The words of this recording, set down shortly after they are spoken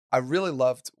I really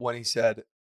loved when he said,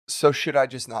 so should I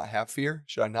just not have fear?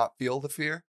 Should I not feel the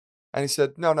fear? And he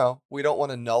said, no, we don't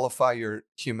want to nullify your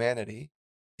humanity.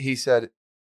 He said,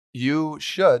 you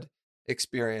should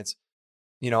experience,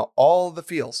 all the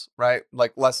feels, right?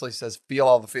 Like Leslie says, feel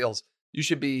all the feels. You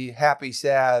should be happy,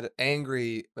 sad,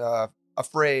 angry,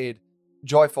 afraid,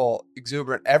 joyful,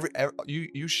 exuberant.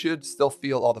 You should still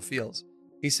feel all the feels.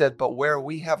 He said, but where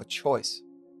we have a choice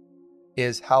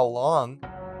is how long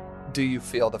do you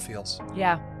feel the feels?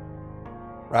 Yeah.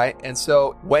 Right? And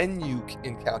so when you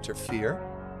encounter fear,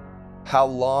 how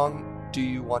long do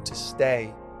you want to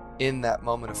stay in that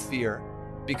moment of fear?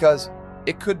 Because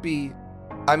it could be,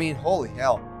 holy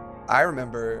hell. I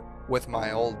remember with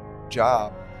my old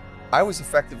job, I was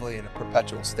effectively in a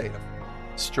perpetual state of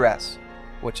stress,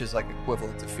 which is like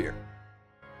equivalent to fear.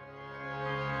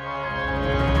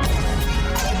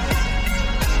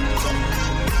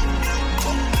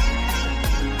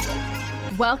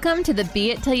 Welcome to the Be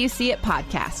It Till You See It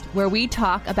podcast, where we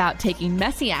talk about taking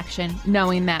messy action,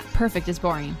 knowing that perfect is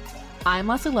boring. I'm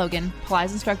Leslie Logan,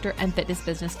 Pilates instructor and fitness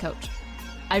business coach.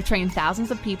 I've trained thousands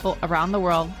of people around the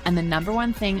world, and the number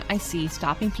one thing I see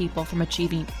stopping people from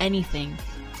achieving anything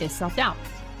is self-doubt.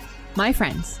 My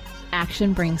friends,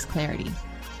 action brings clarity,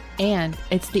 and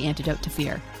it's the antidote to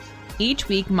fear. Each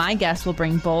week, my guests will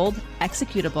bring bold,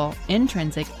 executable,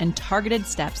 intrinsic, and targeted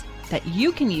steps that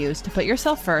you can use to put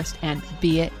yourself first and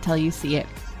be it till you see it.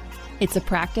 It's a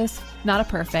practice, not a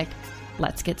perfect.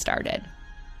 Let's get started.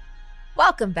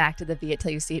 Welcome back to the Be It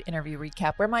Till You See It interview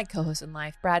recap, where my co-host in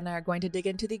life, Brad, and I are going to dig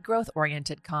into the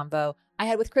growth-oriented convo I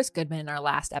had with Chris Goodman in our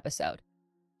last episode.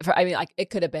 It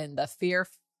could have been the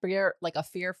fear-freeing convo, like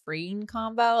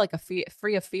a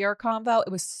free of fear convo. It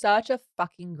was such a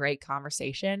fucking great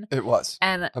conversation. It was.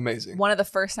 And amazing. One of the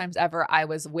first times ever I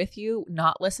was with you,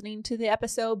 not listening to the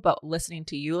episode, but listening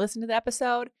to you listen to the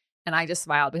episode. And I just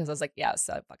smiled because I was like, yeah, it's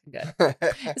so fucking good.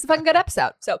 It's a fucking good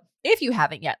episode. So if you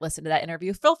haven't yet listened to that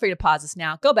interview, feel free to pause this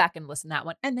now, go back and listen to that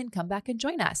one, and then come back and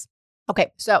join us.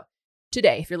 Okay, so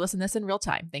today, if you're listening to this in real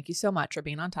time, thank you so much for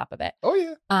being on top of it. Oh,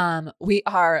 yeah.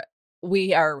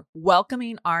 We are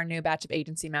welcoming our new batch of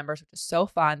agency members, which is so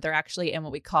fun. They're actually in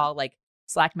what we call like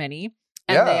Slack Mini,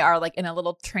 and they are like in a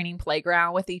little training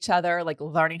playground with each other, like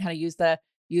learning how to use the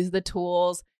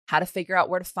tools, how to figure out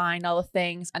where to find all the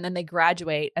things, and then they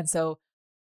graduate. And so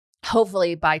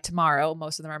hopefully by tomorrow,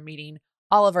 most of them are meeting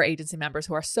all of our agency members,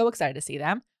 who are so excited to see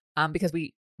them because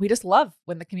we just love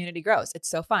when the community grows. It's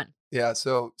so fun. Yeah.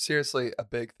 So seriously, a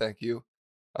big thank you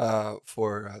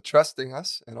for trusting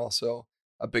us, and also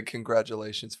a big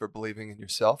congratulations for believing in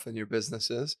yourself and your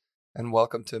businesses, and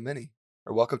welcome to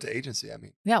welcome to agency.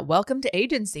 Yeah, welcome to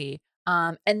agency.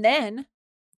 Now,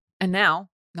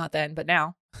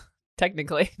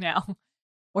 technically now,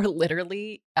 we're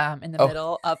literally in the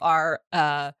middle of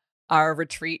our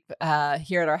retreat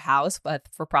here at our house, but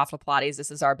for Profitable Pilates.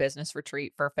 This is our business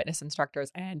retreat for fitness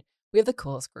instructors, and we have the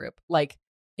coolest group. Like,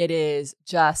 it is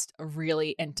just a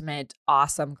really intimate,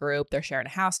 awesome group. They're sharing a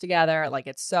house together. Like,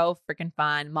 it's so freaking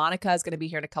fun. Monica is going to be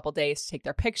here in a couple days to take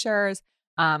their pictures.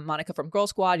 Monica from Girl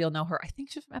Squad, you'll know her. I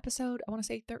think she's from episode, I want to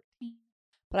say 13,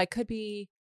 but I could be,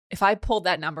 if I pulled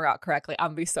that number out correctly, I'm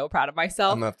going to be so proud of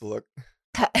myself. I'm going to have to look.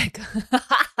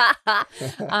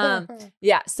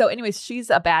 Yeah. So anyways, she's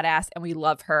a badass and we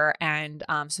love her. And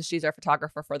so she's our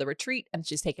photographer for the retreat, and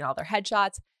she's taking all their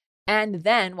headshots. And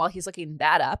then while he's looking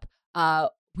that up,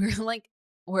 we're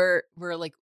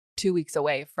like 2 weeks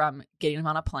away from getting him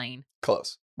on a plane.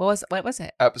 Close. What was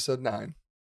it? Episode 9.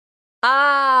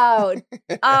 Oh,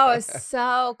 it's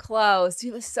so close.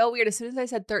 It was so weird. As soon as I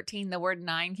said 13, the word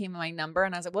 9 came in my number,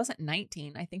 and I was like, it wasn't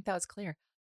 19. I think that was clear.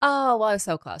 Oh, well, I was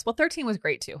so close. Well, 13 was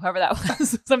great too. However that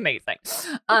was, it's amazing.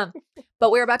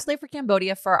 But we're about to leave for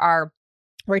Cambodia for our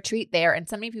retreat there. And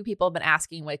so many people have been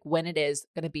asking like when it is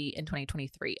going to be in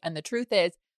 2023. And the truth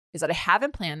is that I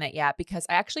haven't planned that yet, because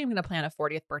I actually am going to plan a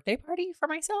 40th birthday party for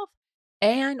myself.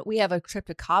 And we have a trip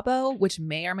to Cabo, which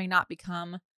may or may not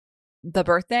become the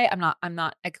birthday. I'm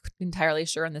not entirely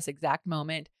sure in this exact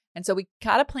moment. And so we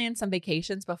got to plan some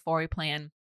vacations before we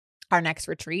plan our next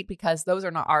retreat, because those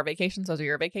are not our vacations. Those are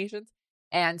your vacations.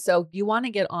 And so you want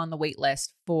to get on the wait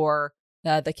list for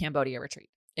the Cambodia retreat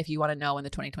if you want to know when the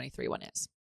 2023 one is.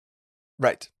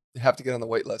 Right. You have to get on the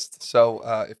wait list. So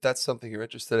if that's something you're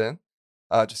interested in,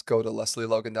 just go to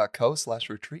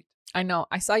leslielogan.co/retreat. I know.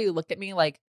 I saw you look at me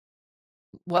like,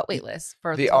 what wait list?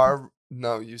 For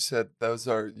No, you said those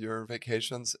are your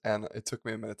vacations, and it took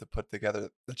me a minute to put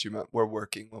together that you meant we're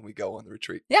working when we go on the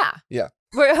retreat. Yeah. Yeah.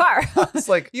 We are. It's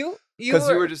like, because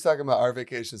you were were just talking about our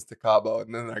vacations to Cabo,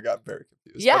 and then I got very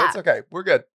confused. Yeah. But it's okay. We're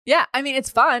good. Yeah. I mean, it's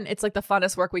fun. It's like the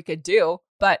funnest work we could do.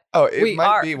 but Oh, it we might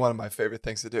are. be one of my favorite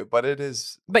things to do, but it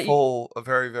is But a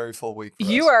very, very full week for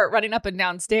you us. are running up and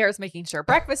downstairs, making sure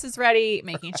breakfast is ready,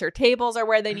 making sure tables are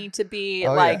where they need to be.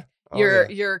 Oh, Like yeah. Oh,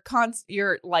 yeah.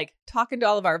 you're like talking to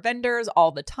all of our vendors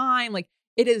all the time. Like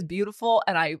it is beautiful.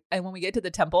 And when we get to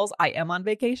the temples, I am on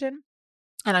vacation.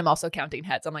 And I'm also counting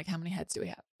heads. I'm like, how many heads do we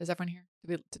have? Is everyone here?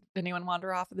 Did anyone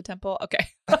wander off of the temple? Okay.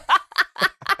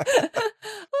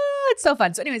 Oh, it's so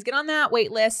fun. So anyways, get on that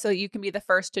wait list so you can be the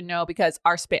first to know, because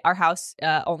our house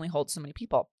only holds so many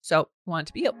people. So we want it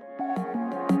to be you.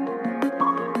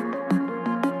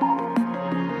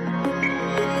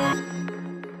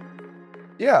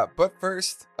 Yeah, but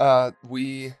first,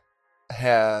 we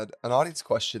had an audience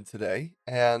question today,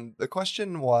 and the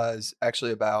question was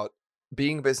actually about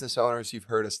being business owners. You've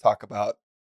heard us talk about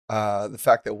the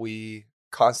fact that we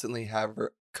constantly have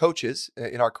coaches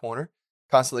in our corner,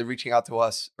 constantly reaching out to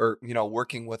us, or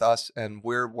working with us, and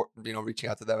we're reaching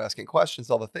out to them, asking questions,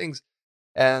 all the things,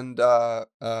 and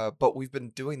but we've been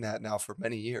doing that now for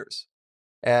many years.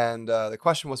 And the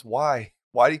question was, why?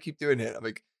 Why do you keep doing it? I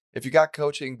mean, if you got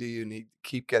coaching, do you need to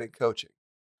keep getting coaching?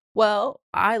 Well,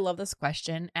 I love this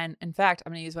question. And in fact,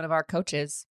 I'm going to use one of our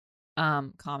coaches'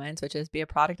 comments, which is be a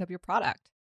product of your product.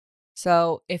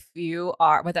 So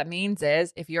what that means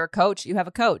is if you're a coach, you have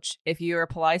a coach. If you're a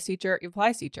Pilates teacher, you're a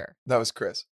Pilates teacher. That was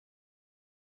Chris.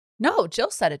 No, Jill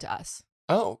said it to us.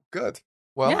 Oh, good.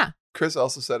 Well, Yeah. Chris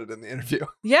also said it in the interview.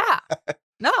 Yeah.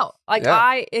 No, like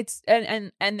Yeah. it's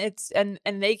and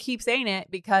they keep saying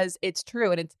it because it's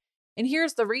true. And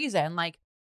here's the reason. Like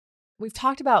we've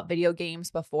talked about video games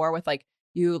before with like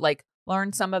you like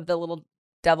learn some of the little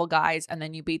devil guys and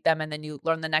then you beat them and then you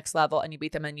learn the next level and you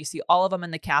beat them and you see all of them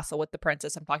in the castle with the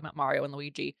princess. I'm talking about Mario and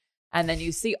Luigi. And then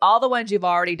you see all the ones you've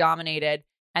already dominated.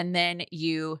 And then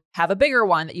you have a bigger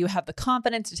one that you have the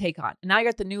confidence to take on. And now you're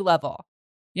at the new level.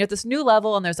 You're at this new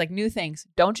level and there's like new things.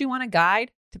 Don't you want a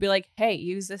guide to be like, hey,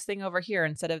 use this thing over here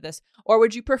instead of this? Or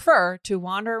would you prefer to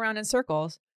wander around in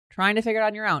circles trying to figure it out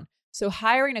on your own? So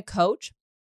hiring a coach,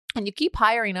 and you keep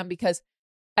hiring them because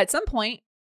at some point,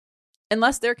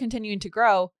 unless they're continuing to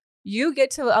grow, you get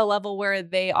to a level where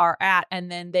they are at and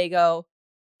then they go,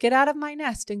 get out of my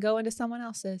nest and go into someone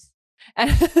else's.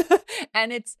 And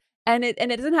it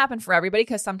doesn't happen for everybody,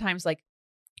 because sometimes like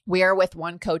we are with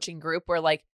one coaching group where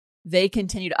like they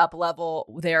continue to up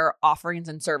level their offerings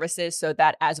and services so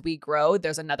that as we grow,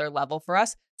 there's another level for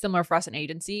us. Similar for us in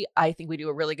agency. I think we do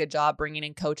a really good job bringing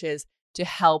in coaches to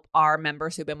help our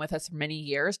members who've been with us for many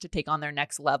years to take on their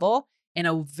next level in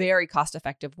a very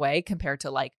cost-effective way compared to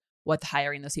like what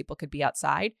hiring those people could be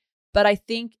outside. But I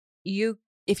think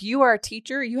if you are a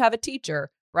teacher, you have a teacher,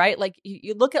 right? Like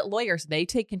you look at lawyers, they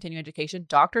take continuing education.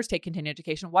 Doctors take continuing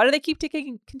education. Why do they keep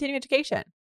taking continuing education?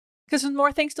 Because there's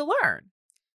more things to learn.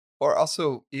 Or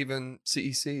also even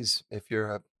CECs, if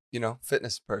you're a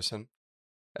fitness person,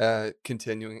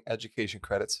 continuing education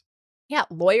credits. Yeah,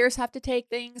 lawyers have to take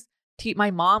things.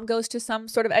 My mom goes to some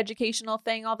sort of educational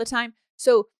thing all the time.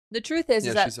 So the truth is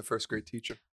that she's a first grade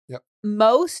teacher. Yep.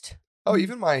 Most. Oh,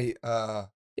 even my even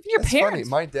your that's parents. funny.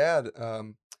 My dad,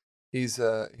 he's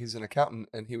an accountant,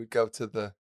 and he would go to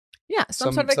the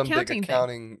some sort of big accounting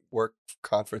accounting work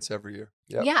conference every year.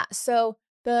 Yep. Yeah. So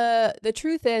the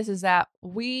truth is that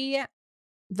the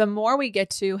more we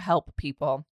get to help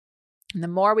people, and the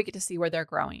more we get to see where they're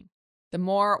growing, the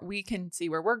more we can see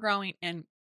where we're growing, and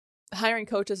hiring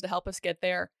coaches to help us get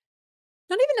there.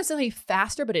 Not even necessarily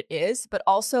faster, but it is, but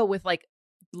also with like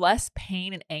less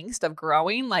pain and angst of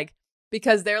growing, like,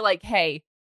 because they're like, hey,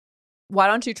 why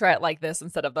don't you try it like this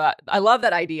instead of that? I love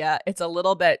that idea. It's a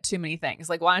little bit too many things.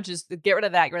 Like, why don't you just get rid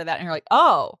of that? And you're like,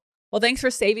 oh, well, thanks for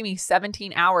saving me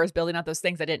 17 hours building out those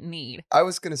things I didn't need. I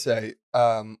was going to say,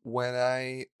 when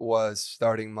I was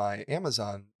starting my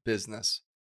Amazon business,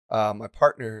 my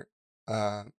partner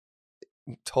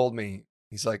told me,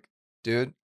 he's like,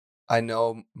 dude, I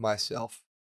know myself.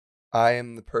 I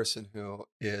am the person who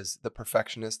is the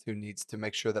perfectionist who needs to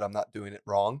make sure that I'm not doing it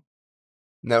wrong.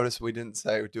 Notice we didn't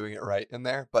say we're doing it right in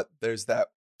there, but there's that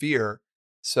fear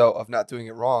of not doing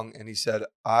it wrong. And he said,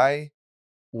 I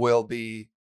will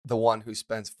be the one who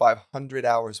spends 500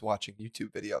 hours watching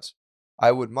YouTube videos.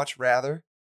 I would much rather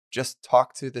just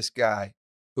talk to this guy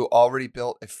who already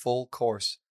built a full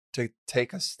course to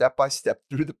take us step by step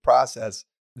through the process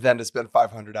than to spend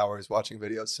 500 hours watching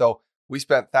videos. So we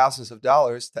spent thousands of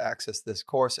dollars to access this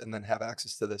course and then have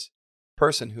access to this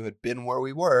person who had been where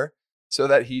we were so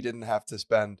that he didn't have to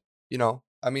spend,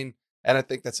 and I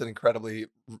think that's an incredibly,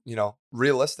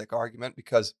 realistic argument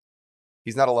because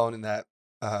he's not alone in that.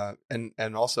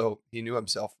 And also he knew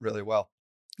himself really well.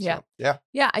 Yeah. So, yeah.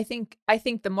 Yeah. I think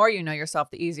the more you know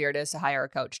yourself, the easier it is to hire a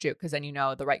coach too, because then you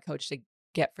know the right coach to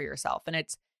get for yourself. And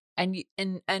it's,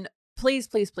 and please,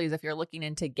 please, please, if you're looking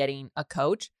into getting a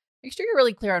coach, make sure you're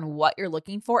really clear on what you're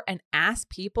looking for and ask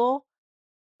people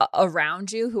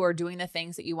around you who are doing the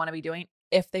things that you want to be doing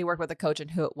if they work with a coach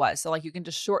and who it was. So like you can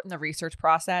just shorten the research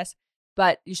process,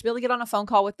 but you should be able to get on a phone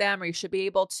call with them, or you should be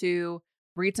able to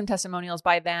read some testimonials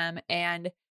by them.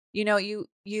 And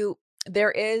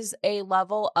there is a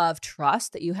level of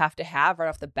trust that you have to have right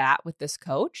off the bat with this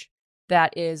coach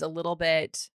that is a little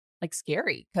bit like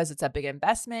scary because it's a big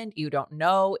investment. You don't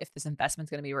know if this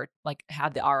investment's going to be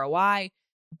have the ROI.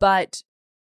 But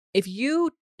if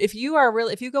you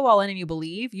go all in and you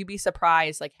believe, you'd be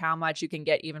surprised like how much you can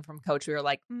get even from coach who are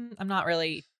like, I'm not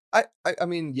really. I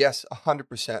mean, yes,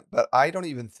 100%, but I don't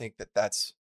even think that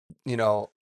that's,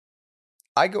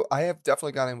 I have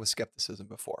definitely gone in with skepticism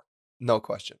before, no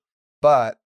question.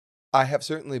 But I have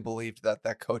certainly believed that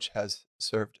that coach has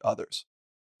served others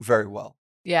very well.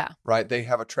 Yeah. Right. They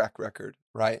have a track record.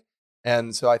 Right.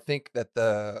 And so I think that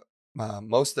the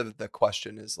most of the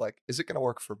question is like, is it going to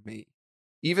work for me?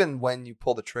 Even when you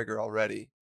pull the trigger already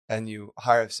and you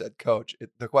hire said coach,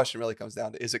 the question really comes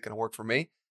down to, is it going to work for me?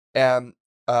 And,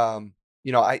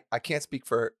 I can't speak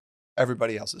for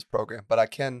everybody else's program, but I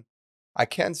can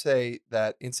say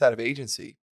that inside of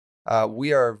agency,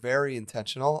 we are very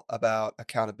intentional about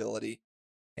accountability.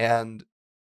 And,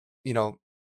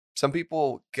 some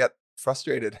people get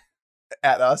frustrated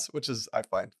at us, which is, I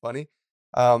find funny.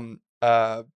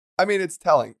 I mean, it's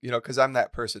telling, because I'm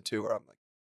that person too, where I'm like,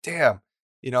 damn,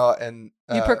 and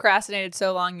you procrastinated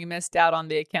so long, you missed out on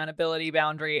the accountability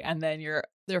boundary. And then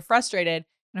they're frustrated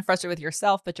and frustrated with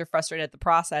yourself, but you're frustrated at the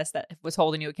process that was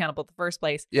holding you accountable in the first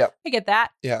place. Yeah. I get that.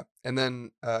 Yeah. And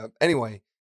then, anyway,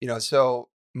 so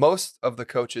most of the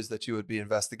coaches that you would be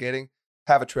investigating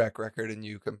have a track record, and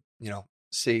you can,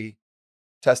 see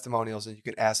testimonials and you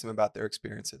can ask them about their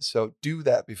experiences. So do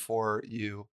that before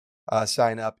you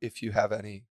sign up if you have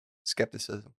any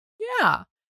skepticism. Yeah.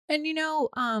 And,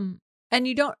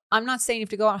 I'm not saying you have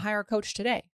to go out and hire a coach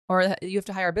today, or you have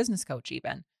to hire a business coach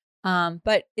even.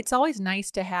 But it's always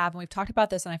nice to have, and we've talked about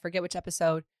this and I forget which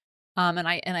episode. And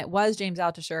it was James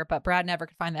Altucher, but Brad never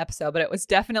could find the episode, but it was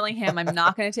definitely him. I'm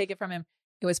not going to take it from him.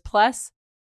 It was plus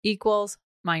equals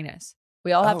minus.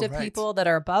 We all have to have people that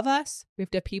are above us. We have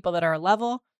to have people that are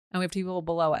level, and we have people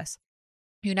below us.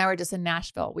 You and I were just in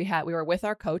Nashville. We were with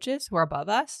our coaches who are above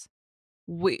us.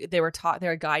 They were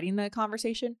guiding the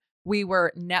conversation. We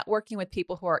were networking with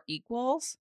people who are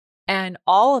equals, and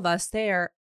all of us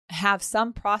there have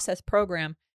some process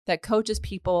program that coaches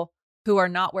people who are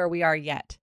not where we are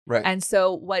yet. Right. And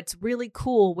so what's really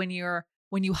cool when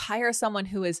you hire someone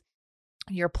who is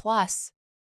your plus,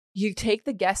 you take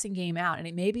the guessing game out,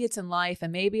 and maybe it's in life,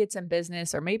 and maybe it's in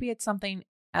business, or maybe it's something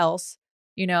else,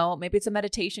 maybe it's a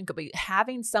meditation. Could be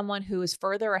having someone who is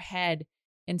further ahead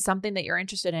in something that you're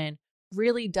interested in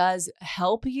really does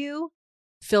help you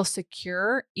feel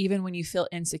secure, even when you feel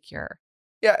insecure.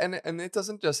 Yeah. And it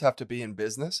doesn't just have to be in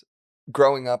business.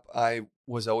 Growing up, I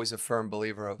was always a firm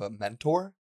believer of a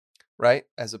mentor, right?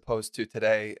 As opposed to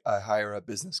today, I hire a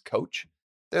business coach.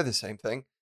 They're the same thing.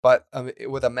 But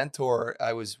with a mentor,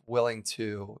 I was willing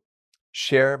to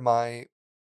share my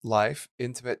life,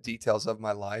 intimate details of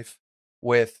my life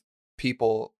with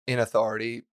people in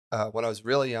authority. When I was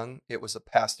really young, it was a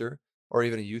pastor or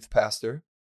even a youth pastor.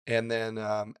 And then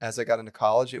as I got into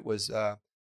college, it was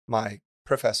my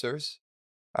professors,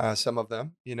 some of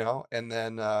them, and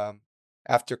then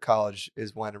after college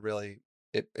is when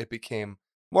it became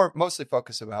mostly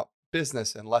focused about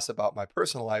business and less about my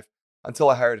personal life,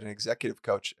 until I hired an executive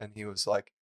coach, and he was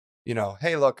like,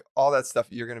 hey, look, all that stuff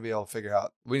you're going to be able to figure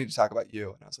out. We need to talk about you.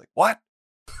 And I was like, what?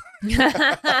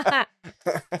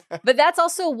 But that's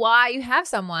also why you have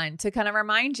someone to kind of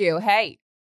remind you, hey,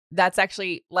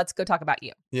 let's go talk about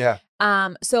you. Yeah.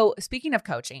 So speaking of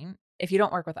coaching, if you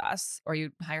don't work with us or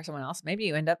you hire someone else, maybe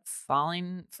you end up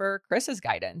falling for Chris's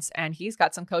guidance, and he's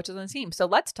got some coaches on the team. So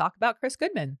let's talk about Chris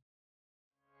Goodman.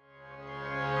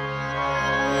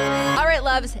 All right,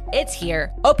 loves, it's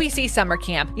here. OPC Summer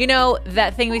Camp. You know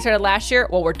that thing we started last year?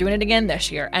 Well, we're doing it again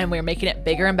this year, and we're making it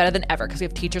bigger and better than ever because we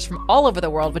have teachers from all over the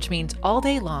world, which means all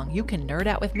day long you can nerd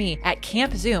out with me at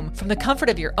Camp Zoom from the comfort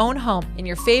of your own home in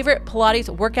your favorite Pilates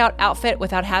workout outfit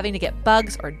without having to get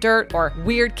bugs or dirt or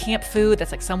weird camp food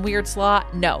that's like some weird slaw.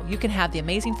 No, you can have the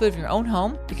amazing food from your own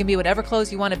home. You can be whatever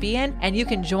clothes you want to be in, and you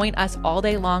can join us all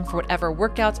day long for whatever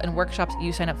workouts and workshops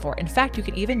you sign up for. In fact, you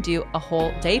can even do a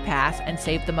whole day pass and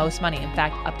save the most money. In fact,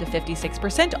 fact, up to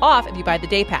 56% off if you buy the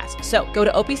day pass. So go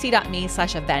to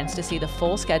opc.me/events to see the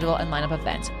full schedule and lineup of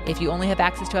events. If you only have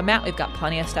access to a mat, we've got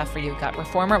plenty of stuff for you. We've got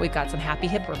Reformer. We've got some Happy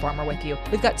Hip Reformer with you.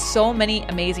 We've got so many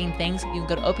amazing things. You can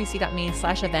go to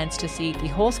opc.me/events to see the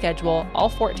whole schedule, all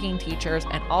 14 teachers,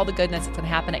 and all the goodness that's going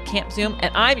to happen at Camp Zoom.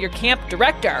 And I'm your camp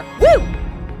director. Woo!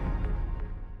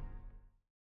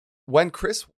 When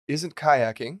Chris isn't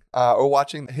kayaking or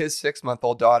watching his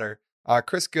 6-month-old daughter,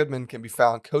 Chris Goodman can be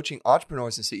found coaching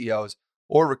entrepreneurs and CEOs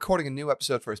or recording a new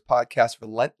episode for his podcast,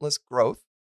 Relentless Growth,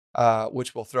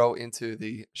 which we'll throw into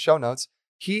the show notes.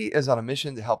 He is on a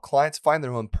mission to help clients find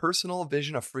their own personal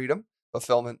vision of freedom,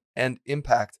 fulfillment, and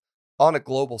impact on a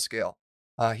global scale.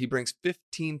 He brings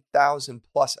 15,000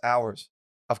 plus hours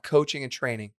of coaching and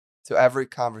training to every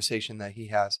conversation that he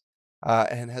has,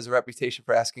 and has a reputation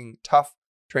for asking tough,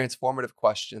 transformative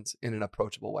questions in an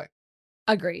approachable way.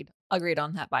 Agreed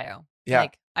on that bio. Yeah.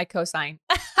 Like, I co-sign.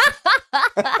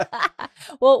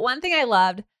 Well, one thing I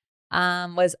loved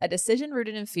was a decision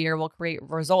rooted in fear will create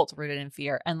results rooted in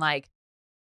fear. And like,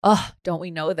 oh, don't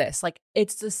we know this? Like,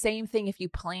 it's the same thing if you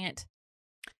plant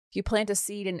a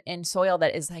seed in soil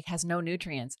that is like has no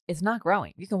nutrients, it's not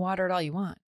growing. You can water it all you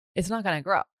want. It's not going to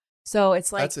grow. So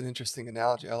it's like, that's an interesting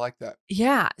analogy. I like that.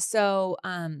 Yeah. So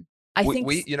I think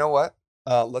we you know what?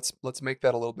 Let's make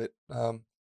that a little bit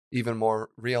even more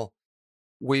real.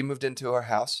 We moved into our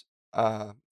house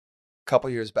a couple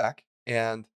years back,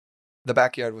 and the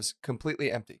backyard was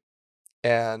completely empty,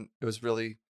 and it was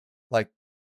really like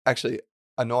actually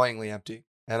annoyingly empty.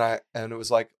 And it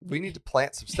was like, we need to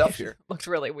plant some stuff here. Looked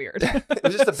really weird. It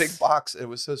was just a big box. It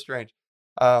was so strange.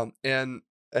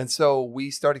 And so we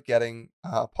started getting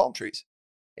palm trees,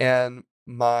 and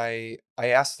I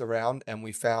asked around, and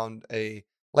we found a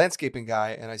landscaping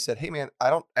guy, and I said, "Hey man, I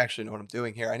don't actually know what I'm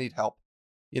doing here. I need help,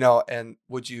 and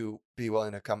would you be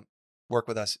willing to come work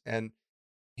with us?" And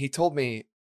he told me,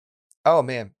 "Oh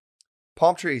man,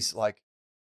 palm trees, like,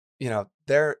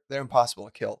 they're impossible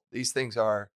to kill. These things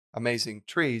are amazing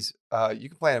trees. You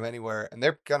can plant them anywhere, and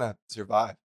they're gonna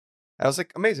survive." And I was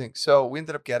like, "Amazing." So we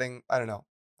ended up getting, I don't know,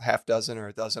 a half dozen or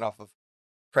a dozen off of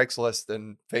Craigslist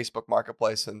and Facebook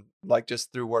Marketplace, and like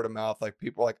just through word of mouth, like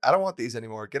people were like, "I don't want these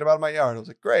anymore. Get them out of my yard." I was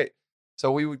like, "Great."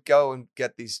 So we would go and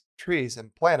get these trees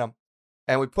and plant them,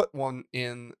 and we put one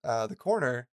in the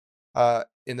corner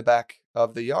in the back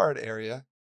of the yard area,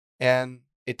 and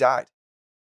it died.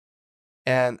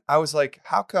 And I was like,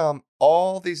 "How come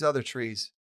all these other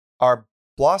trees are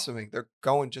blossoming? They're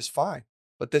going just fine,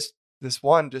 but this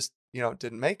one just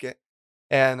didn't make it."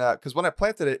 And because when I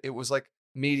planted it, it was like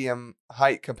medium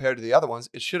height compared to the other ones.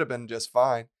 It should have been just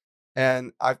fine.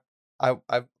 And I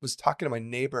was talking to my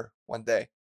neighbor one day,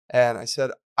 and I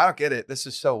said, "I don't get it. This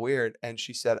is so weird." And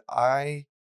she said, "I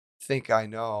think I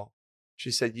know." She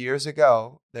said, "Years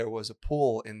ago, there was a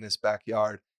pool in this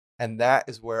backyard, and that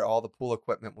is where all the pool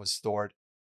equipment was stored,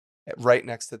 right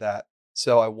next to that.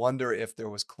 So I wonder if there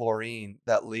was chlorine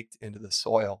that leaked into the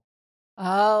soil."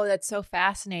 Oh, that's so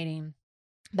fascinating.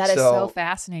 That is so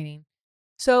fascinating.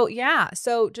 So yeah,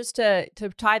 so just to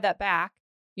tie that back,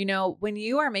 when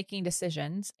you are making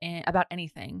decisions about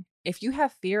anything, if you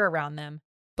have fear around them,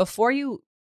 before you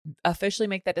officially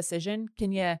make that decision,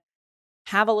 can you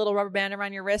have a little rubber band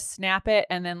around your wrist, snap it,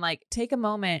 and then like take a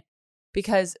moment,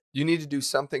 because you need to do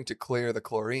something to clear the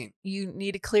chlorine. You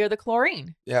need to clear the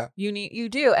chlorine. Yeah. You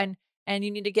do. And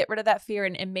you need to get rid of that fear.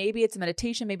 And maybe it's a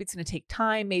meditation. Maybe it's going to take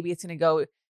time. Maybe it's going to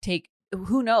take,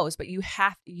 who knows, but you could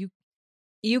have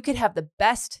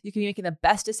you can be making the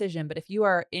best decision. But if you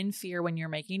are in fear when you're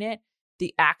making it,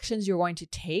 the actions you're going to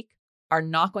take are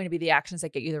not going to be the actions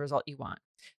that get you the result you want.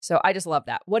 So I just love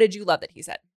that. What did you love that he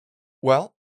said?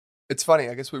 Well, it's funny.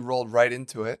 I guess we rolled right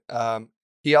into it.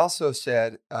 He also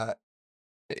said,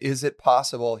 is it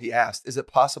possible, he asked, is it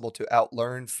possible to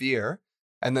outlearn fear?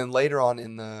 And then later on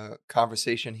in the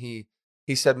conversation, he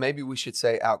said, maybe we should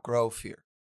say outgrow fear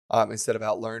instead of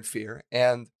outlearn fear.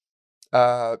 And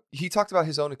he talked about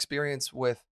his own experience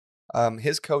with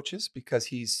his coaches, because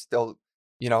he's still,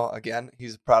 again,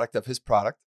 he's a product of his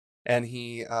product. And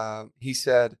he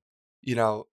said,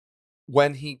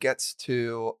 when he gets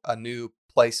to a new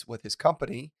place with his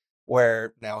company,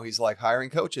 where now he's like hiring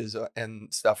coaches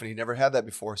and stuff, and he never had that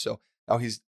before. So now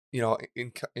he's,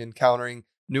 encountering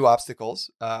new obstacles.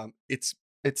 It's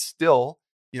still,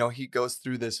 he goes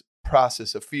through this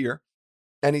process of fear.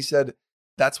 And he said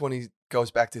that's when he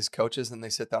goes back to his coaches and they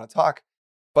sit down and talk.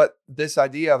 But this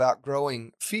idea of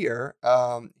outgrowing fear,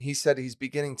 he said he's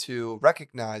beginning to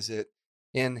recognize it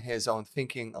in his own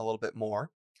thinking a little bit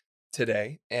more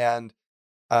today, and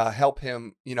help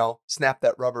him, snap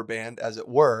that rubber band, as it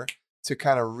were, to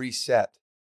kind of reset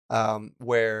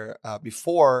where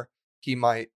before he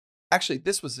might actually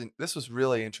this was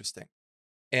really interesting,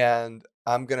 and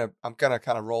I'm gonna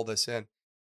kind of roll this in.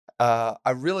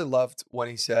 I really loved when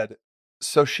he said,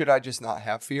 "So should I just not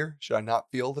have fear? Should I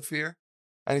not feel the fear?"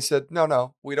 And he said, "No,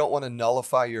 no, we don't want to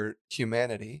nullify your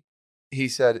humanity." He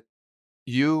said,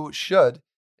 "You should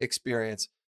experience,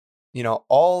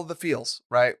 all the feels,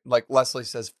 right? Like Leslie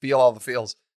says, feel all the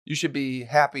feels. You should be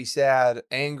happy, sad,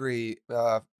 angry,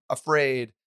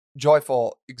 afraid,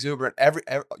 joyful, exuberant.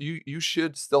 You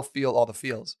should still feel all the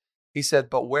feels." He said,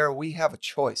 "But where we have a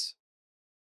choice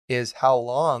is how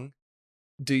long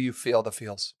do you feel the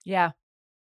feels, Yeah.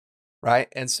 right?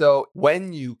 And so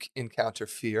when you encounter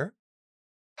fear,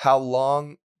 how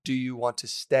long do you want to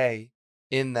stay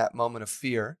in that moment of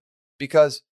fear?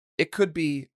 Because it could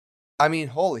be, I mean,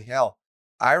 holy hell.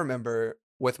 I remember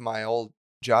with my old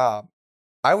job,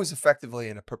 I was effectively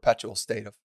in a perpetual state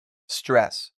of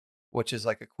stress, which is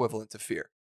like equivalent to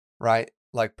fear, right?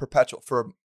 Like perpetual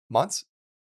for months,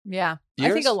 Yeah. I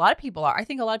think a years. lot of people are. I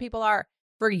think a lot of people are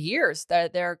for years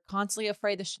that they're constantly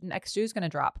afraid the next shoe is going to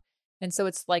drop. And so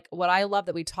it's like what I love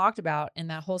that we talked about in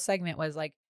that whole segment was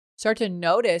like start to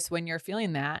notice when you're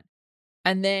feeling that.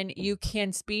 And then you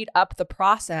can speed up the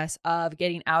process of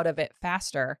getting out of it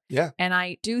faster. Yeah. And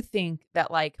I do think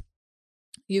that like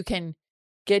you can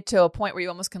get to a point where you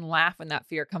almost can laugh when that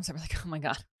fear comes up. Like, oh my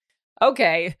God.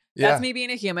 Okay. Yeah. That's me being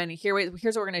a human. Here's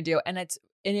what we're gonna do. And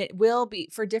it will be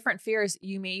for different fears,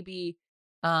 you may be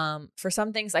for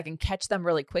some things I can catch them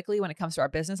really quickly when it comes to our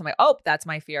business. I'm like, oh, that's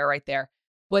my fear right there.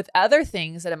 With other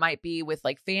things that it might be with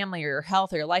like family or your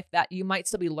health or your life, that you might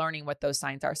still be learning what those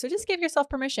signs are. So just give yourself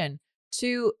permission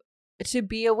to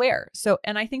be aware. So,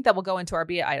 and I think that will go into our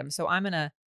be it item. So I'm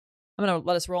gonna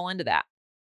let us roll into that.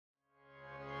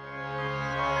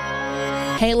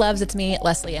 Hey loves, it's me,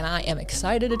 Leslie, and I am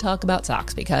excited to talk about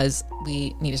socks because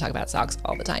we need to talk about socks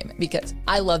all the time because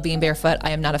I love being barefoot. I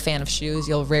am not a fan of shoes.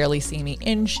 You'll rarely see me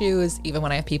in shoes. Even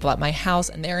when I have people at my house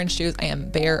and they're in shoes, I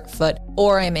am barefoot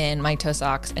or I'm in my toe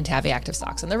socks and Tavi Active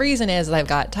socks. And the reason is that I've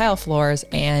got tile floors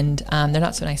and they're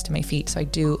not so nice to my feet. So I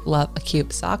do love a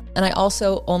cute sock. And I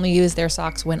also only use their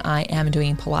socks when I am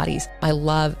doing Pilates. I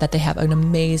love that they have an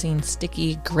amazing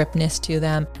sticky gripness to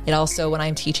them. It also, when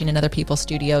I'm teaching in other people's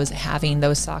studios, having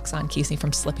those socks on keeps me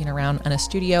from slipping around in a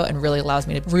studio and really allows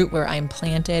me to root where I'm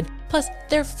planted. Plus,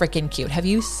 they're freaking cute. Have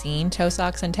you seen toe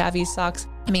socks and Tavi's socks?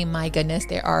 I mean, my goodness,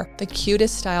 they are the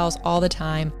cutest styles all the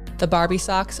time. The Barbie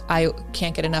socks, I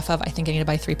can't get enough of. I think I need to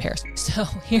buy 3 pairs. So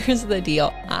here's the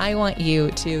deal. I want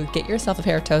you to get yourself a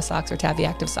pair of toe socks or Tavi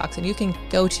Active socks, and you can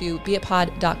go to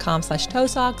beitpod.com/toe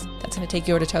socks. That's going to take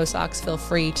you over to toe socks. Feel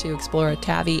free to explore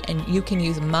Tavi, and you can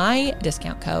use my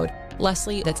discount code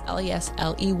Leslie, that's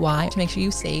Lesley, to make sure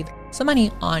you save some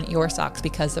money on your socks,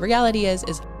 because the reality is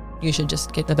you should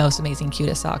just get the most amazing,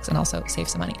 cutest socks and also save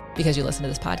some money because you listen to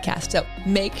this podcast. So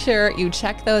make sure you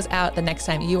check those out the next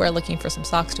time you are looking for some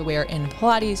socks to wear in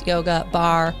Pilates, yoga,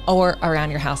 bar, or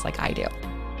around your house like I do.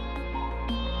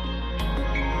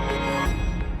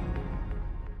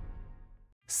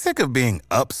 Sick of being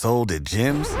upsold at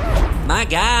gyms? My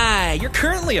guy, you're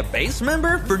currently a base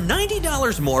member? For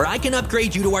 $90 more, I can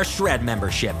upgrade you to our Shred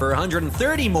membership. For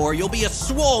 $130 more, you'll be a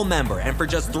Swole member. And for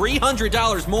just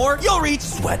 $300 more, you'll reach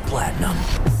Sweat Platinum.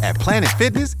 At Planet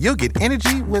Fitness, you'll get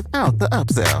energy without the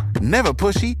upsell. Never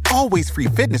pushy, always free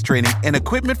fitness training and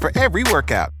equipment for every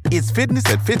workout. It's fitness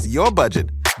that fits your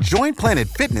budget. Join Planet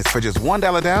Fitness for just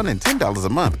 $1 down and $10 a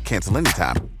month. Cancel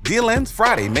anytime. Deal ends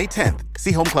Friday, May 10th.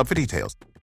 See Home Club for details.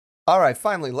 All right,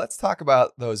 finally, let's talk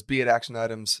about those be it action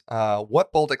items.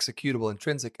 What bold, executable,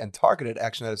 intrinsic, and targeted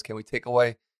action items can we take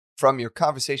away from your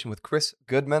conversation with Chris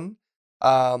Goodman?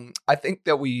 I think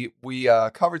that we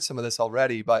covered some of this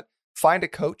already, but find a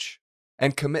coach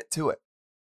and commit to it,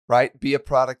 right? Be a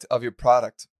product of your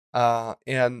product.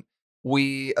 And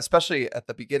we, especially at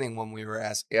the beginning when we were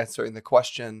answering the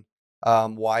question,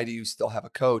 why do you still have a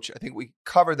coach? I think we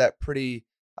covered that pretty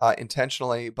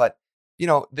intentionally, but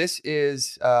this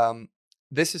is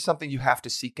something you have to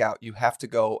seek out. You have to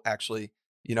go actually,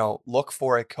 look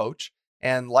for a coach.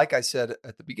 And like I said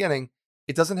at the beginning,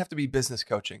 it doesn't have to be business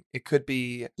coaching. It could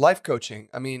be life coaching.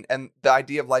 I mean, and the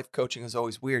idea of life coaching is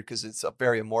always weird because it's a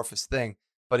very amorphous thing.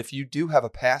 But if you do have a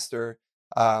pastor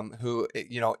who,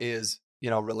 is,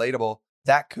 relatable,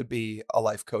 that could be a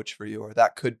life coach for you, or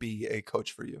that could be a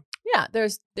coach for you. Yeah,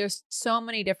 there's so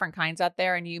many different kinds out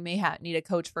there, and you may need a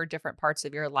coach for different parts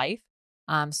of your life.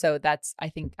 So I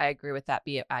think I agree with that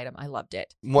be it item. I loved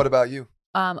it. What about you?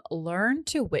 Learn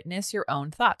to witness your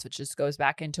own thoughts, which just goes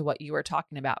back into what you were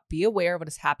talking about. Be aware of what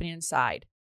is happening inside.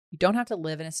 You don't have to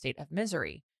live in a state of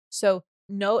misery. So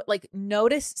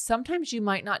notice, sometimes you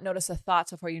might not notice the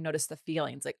thoughts before you notice the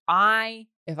feelings. Like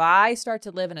if I start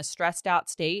to live in a stressed out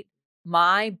state,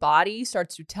 my body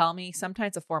starts to tell me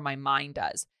sometimes before my mind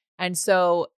does. And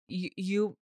so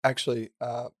you actually,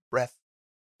 breath.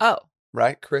 Oh,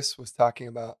 Right? Chris was talking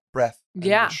about breath. And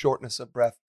Yeah. the shortness of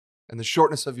breath and the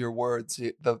shortness of your words,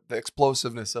 the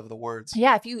explosiveness of the words.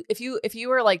 yeah. If you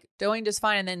were like doing just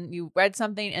fine and then you read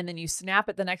something and then you snap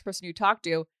at the next person you talk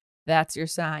to, that's your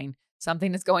sign.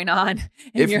 Something is going on.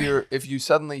 And If you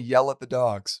suddenly yell at the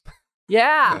dogs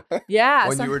yeah.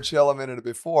 when you were chill a minute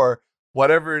before,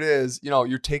 whatever it is,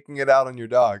 you're taking it out on your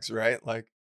dogs, right? Like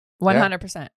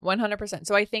 100%. 100%.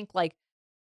 So I think like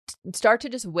start to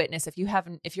just witness if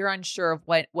you're unsure of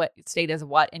what state is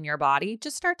what in your body,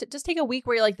 just take a week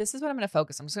where you're like, this is what I'm going to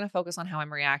focus. I'm just going to focus on how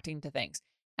I'm reacting to things.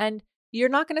 And you're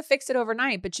not going to fix it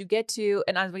overnight, but you get to,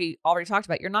 and as we already talked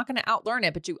about, you're not going to outlearn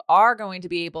it, but you are going to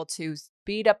be able to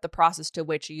speed up the process to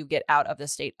which you get out of the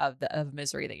state of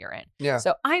misery that you're in. Yeah.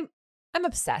 So I'm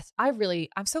obsessed.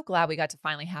 I'm so glad we got to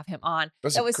finally have him on.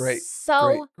 That was great,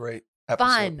 great episode.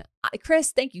 fun.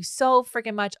 Chris, thank you so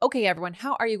freaking much. Okay, everyone,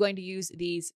 how are you going to use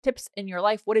these tips in your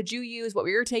life? What did you use? What were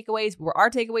your takeaways? What were our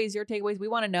takeaways, your takeaways? We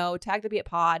want to know. Tag the Be It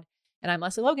Pod. And I'm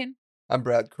Leslie Logan. I'm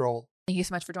Brad Kroll. Thank you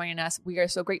so much for joining us. We are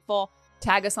so grateful.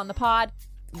 Tag us on the pod.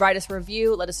 Write us a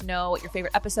review. Let us know what your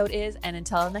favorite episode is. And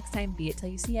until next time, be it till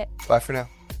you see it. Bye for now.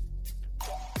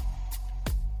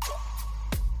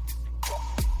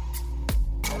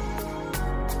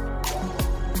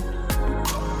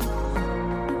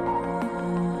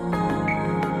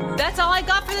 That's all I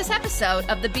got for this episode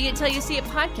of the Be It Till You See It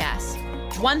podcast.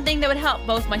 One thing that would help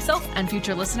both myself and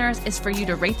future listeners is for you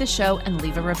to rate the show and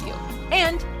leave a review.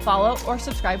 And follow or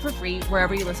subscribe for free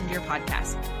wherever you listen to your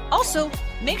podcast. Also,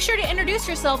 make sure to introduce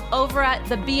yourself over at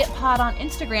the Be It Pod on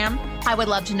Instagram. I would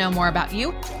love to know more about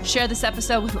you. Share this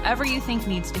episode with whoever you think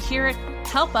needs to hear it.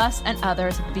 Help us and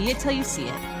others be it till you see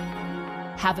it.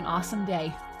 Have an awesome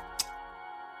day.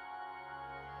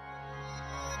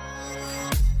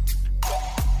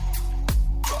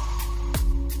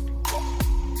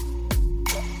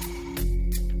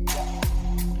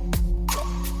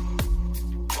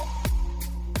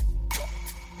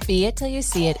 Be It Till You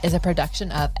See It is a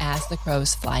production of As the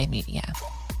Crows Fly Media.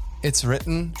 It's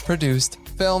written, produced,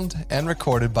 filmed, and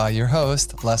recorded by your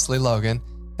host, Leslie Logan,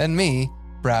 and me,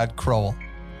 Brad Kroll.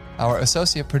 Our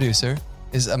associate producer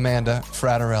is Amanda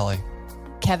Fratarelli.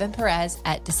 Kevin Perez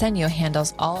at Disenyo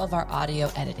handles all of our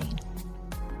audio editing.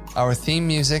 Our theme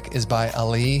music is by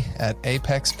Ali at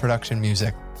Apex Production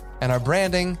Music, and our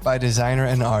branding by designer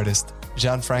and artist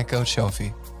Gianfranco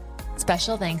Cioffi.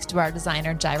 Special thanks to our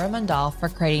designer Jaira Mandal for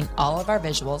creating all of our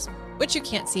visuals, which you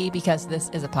can't see because this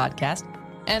is a podcast,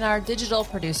 and our digital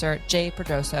producer Jay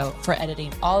Pedroso for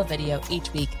editing all the video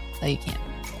each week so you can.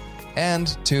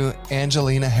 And to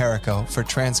Angelina Herrico for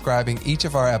transcribing each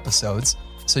of our episodes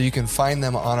so you can find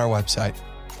them on our website.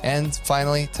 And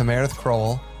finally, to Meredith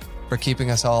Crowell for keeping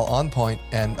us all on point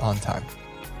and on time.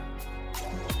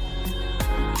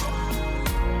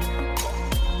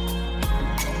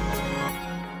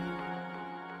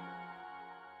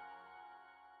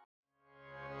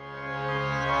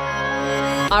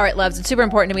 All right, loves, it's super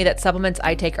important to me that supplements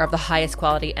I take are of the highest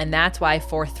quality, and that's why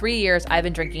for 3 years I've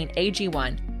been drinking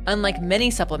AG1. Unlike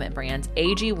many supplement brands,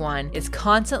 AG1 is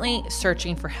constantly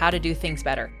searching for how to do things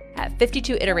better. At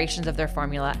 52 iterations of their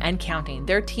formula and counting,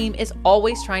 their team is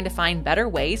always trying to find better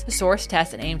ways to source,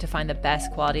 test, and aim to find the best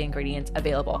quality ingredients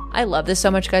available. I love this so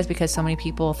much, guys, because so many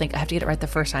people think I have to get it right the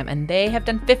first time, and they have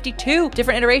done 52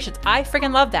 different iterations. I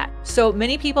freaking love that. So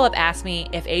many people have asked me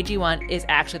if AG1 is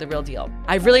actually the real deal.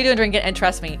 I really do drink it, and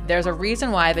trust me, there's a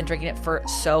reason why I've been drinking it for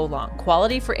so long.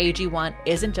 Quality for AG1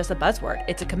 isn't just a buzzword.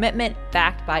 It's a commitment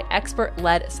backed by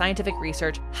expert-led scientific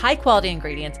research, high-quality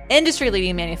ingredients,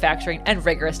 industry-leading manufacturing, and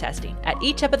rigorous testing. At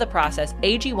each step of the process,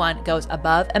 AG1 goes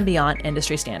above and beyond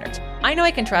industry standards. I know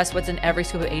I can trust what's in every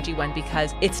scoop of AG1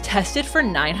 because it's tested for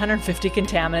 950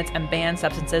 contaminants and banned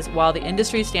substances, while the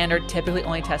industry standard typically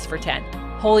only tests for 10.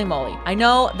 Holy moly. I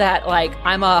know that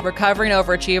I'm a recovering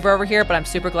overachiever over here, but I'm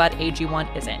super glad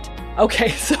AG1 isn't. Okay,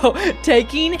 so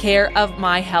taking care of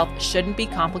my health shouldn't be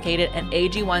complicated, and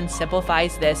AG1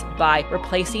 simplifies this by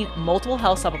replacing multiple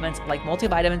health supplements like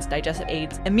multivitamins, digestive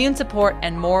aids, immune support,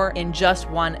 and more in just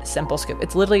one simple scoop.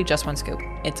 It's literally just one scoop.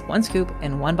 It's one scoop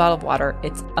in one bottle of water.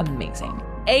 It's amazing.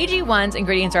 AG1's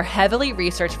ingredients are heavily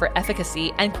researched for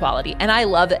efficacy and quality, and I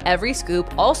love that every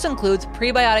scoop also includes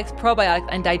prebiotics, probiotics,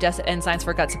 and digestive enzymes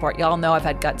for gut support. Y'all know I've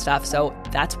had gut stuff, so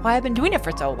that's why I've been doing it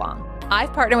for so long.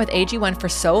 I've partnered with AG1 for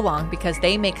so long because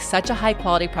they make such a high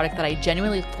quality product that I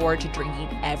genuinely look forward to drinking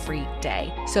every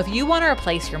day. So if you want to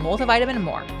replace your multivitamin and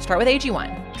more, start with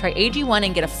AG1. Try AG1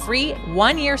 and get a free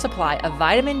 1-year supply of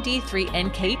vitamin D3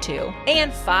 and K2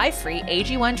 and 5 free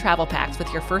AG1 travel packs with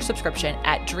your first subscription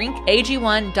at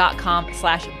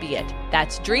drinkag1.com/beit.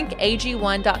 That's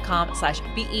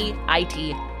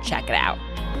drinkag1.com/BEIT. Check it out.